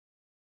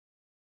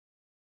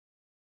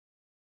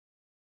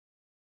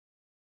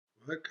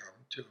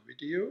Welcome to a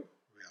video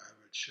where I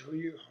will show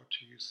you how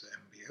to use the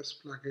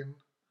MBS plugin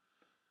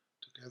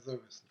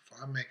together with the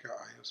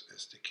FileMakerIOS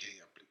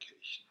SDK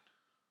application.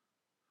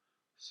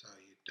 So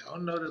you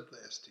downloaded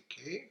the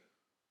SDK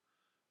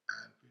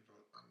and we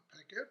will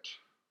unpack it.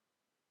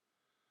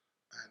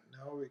 And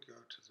now we go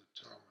to the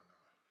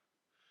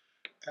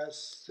terminal.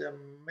 As there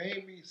may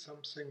be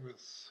something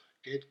with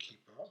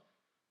Gatekeeper,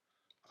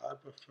 I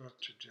prefer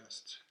to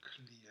just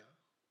clear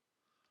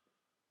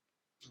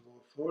the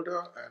whole folder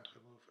and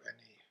remove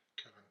any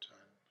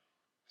quarantine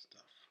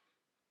stuff.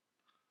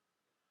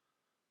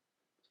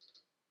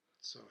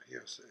 So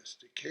here's the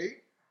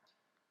SDK,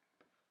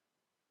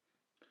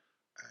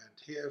 and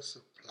here's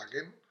the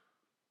plugin.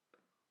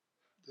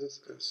 This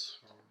is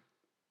from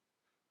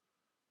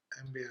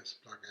MBS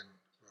plugin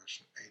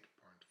version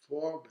 8.4,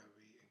 where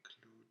we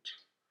include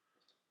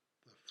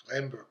the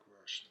framework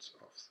versions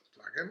of the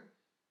plugin.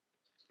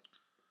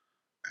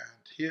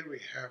 And here we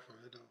have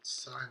a little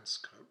sign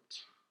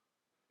script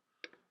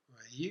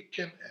where you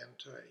can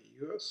enter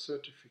your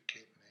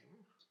certificate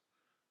name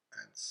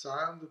and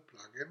sign the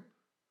plugin,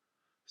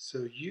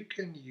 so you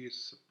can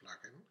use the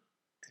plugin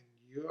in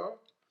your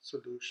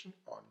solution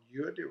on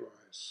your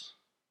device.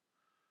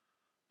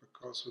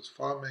 Because with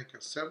FileMaker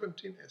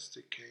 17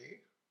 SDK,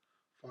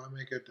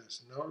 FileMaker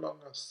does no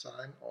longer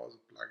sign all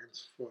the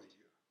plugins for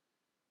you.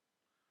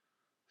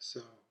 So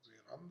we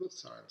run the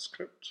sign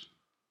script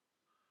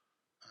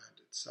and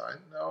it's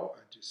signed now,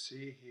 and you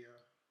see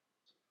here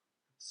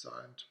it's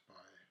signed by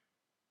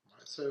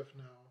myself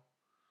now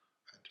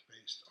and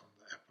based on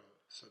the Apple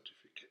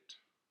certificate.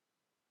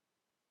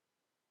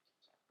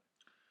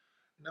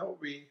 Now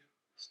we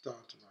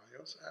start an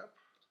iOS app,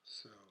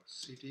 so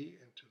cd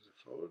into the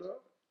folder.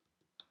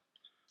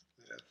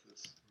 There's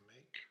this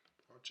make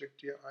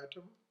project here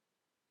item,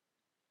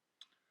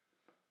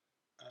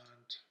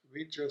 and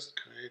we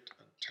just create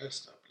a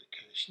test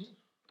application.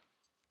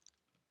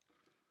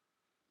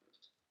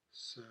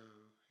 So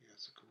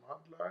here's the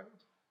command line.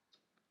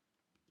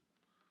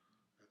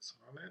 Let's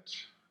run it,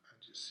 and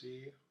you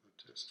see the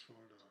test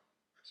folder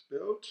is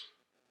built,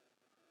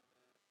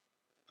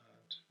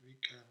 and we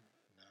can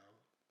now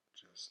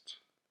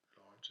just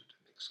launch it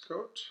in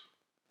Xcode.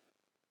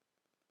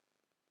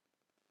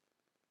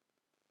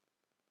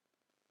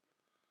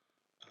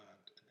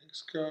 And in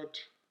Xcode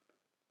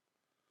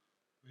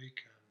we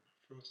can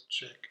first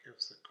check if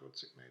the code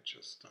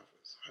signature stuff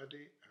is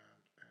ready,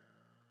 and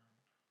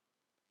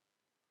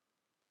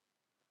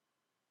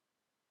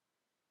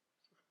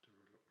the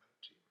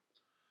development team.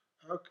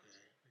 Okay,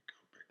 we go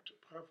back to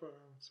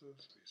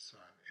preferences, we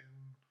sign in.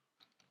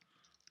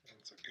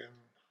 Once again,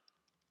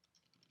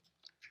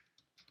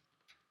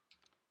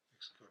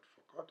 Xcode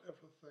forgot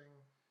everything.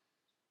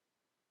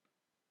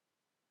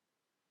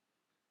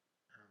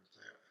 And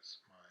there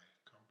is my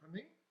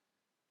company.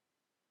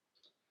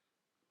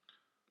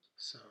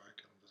 So I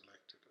can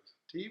select it as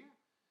a team,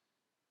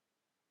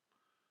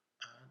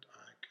 and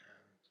I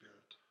can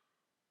build.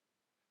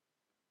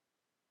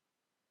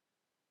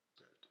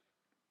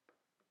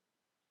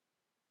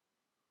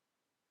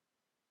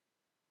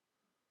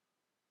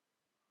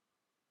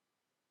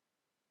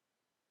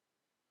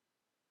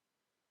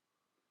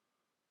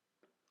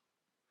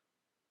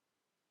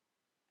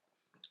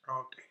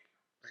 Okay,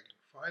 back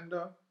in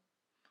Finder,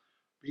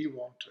 we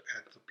want to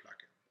add the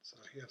plugin. So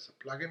here's the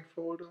plugin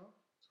folder,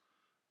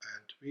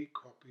 and we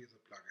copy the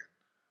plugin.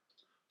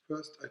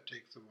 First I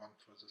take the one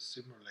for the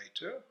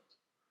simulator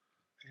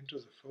into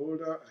the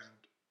folder,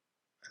 and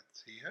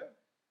it's here.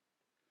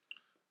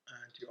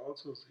 And you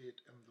also see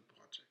it in the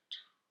project.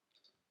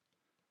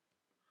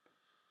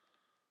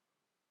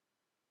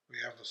 We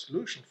have a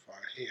solution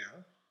file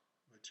here,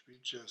 which we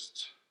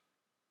just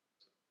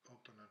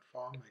open in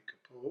FileMaker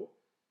Pro,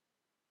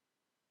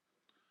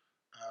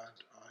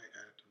 and I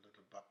add a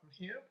little button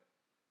here.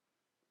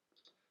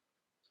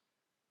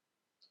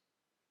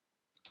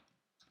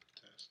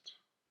 Test.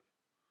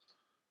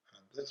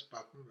 And this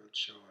button will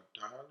show a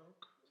dialog.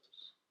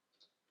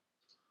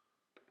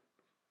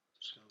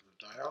 Show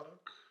the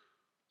dialog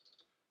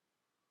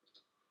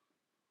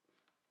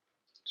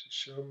to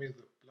show me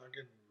the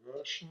plugin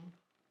version.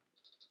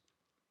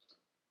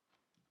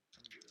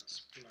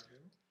 MBS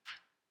plugin.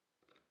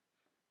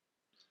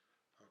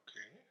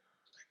 Okay,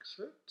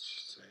 exit,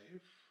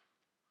 save,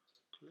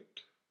 click.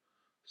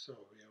 So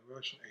we are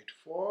version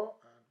 8.4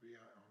 and we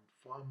are on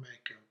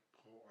FileMaker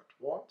Pro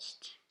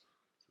Advanced,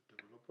 the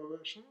developer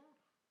version.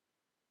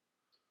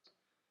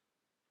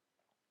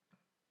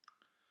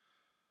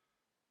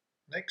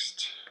 Next,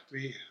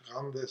 we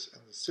run this in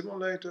the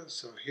simulator.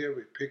 So here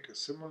we pick a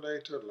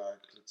simulator,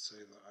 like let's say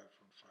the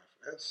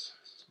iPhone 5S,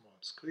 small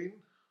screen.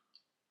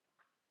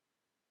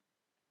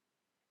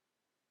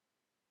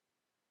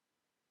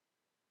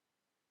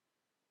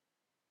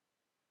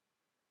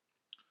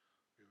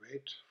 We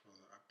wait for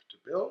the app to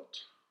build,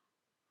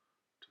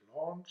 to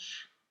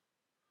launch,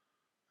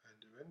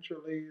 and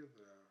eventually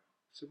the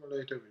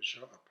simulator will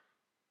show up.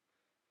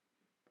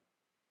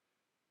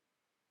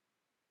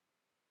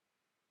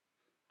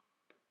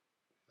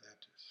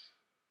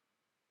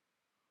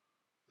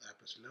 The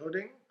app is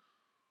loading.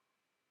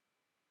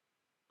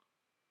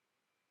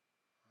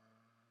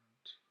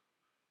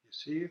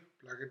 see,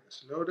 plugin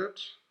is loaded,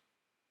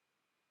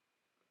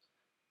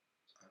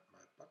 and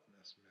my button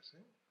is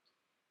missing.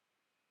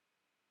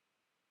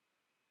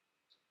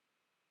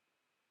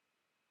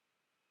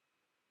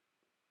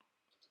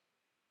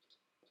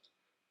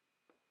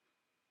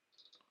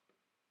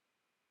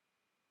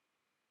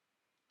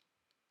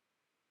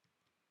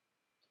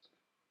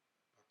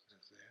 Button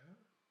is there.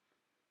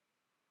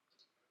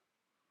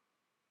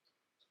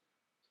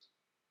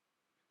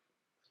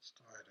 Let's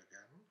try it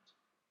again.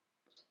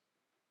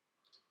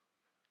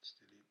 Let's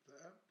delete the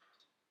app.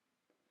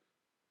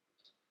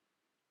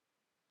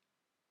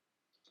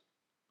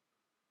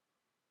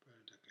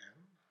 Build again.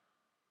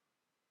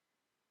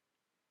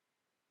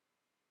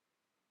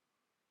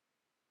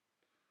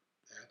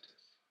 There it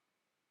is.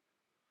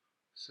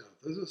 So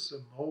this is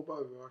the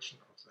mobile version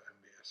of the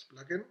MBS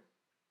plugin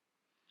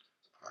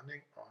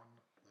running on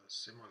the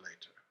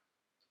simulator.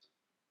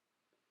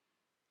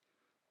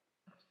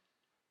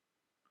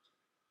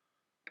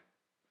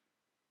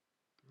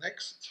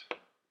 Next,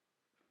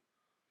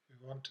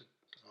 we want to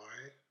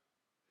try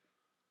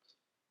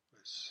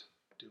with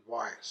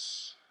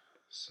device.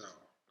 So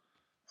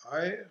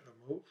I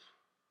remove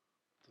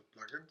the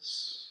plugin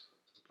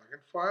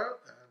file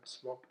and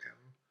swap in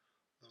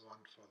the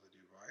one for the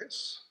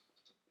device.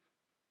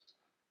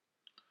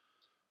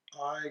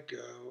 I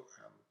go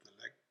and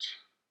select,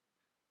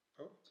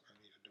 oh, I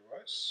need a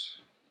device.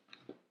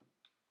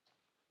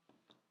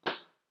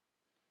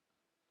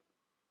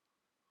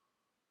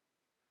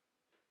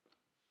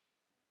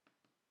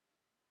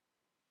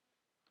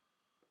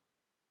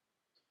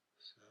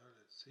 So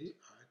let's see,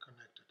 I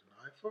connected an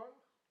iPhone.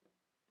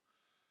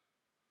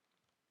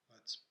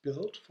 Let's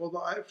build for the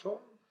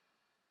iPhone.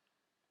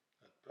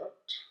 That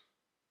worked.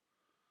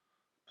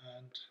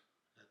 And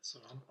let's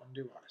run on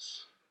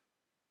device.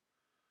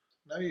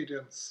 Now you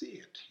don't see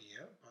it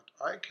here,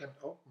 but I can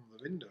open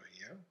the window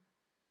here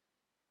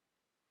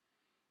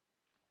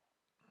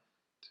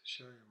to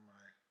show you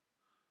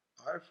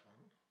my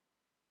iPhone.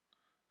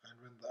 And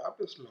when the app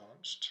is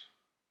launched,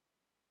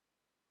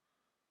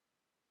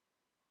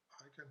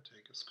 I can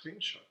take a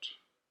screenshot.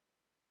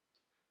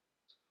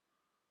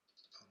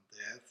 And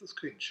there's the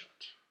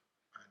screenshot.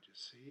 And you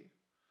see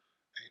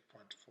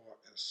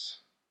 8.4 is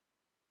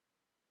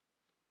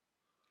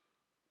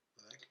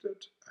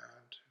selected,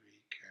 and we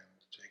can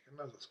take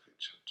another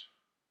screenshot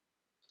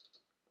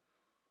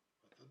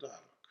with the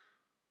dialog.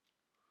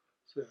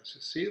 So as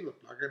you see, the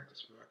plugin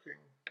is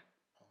working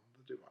on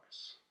the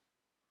device.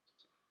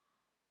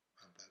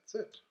 And that's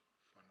it.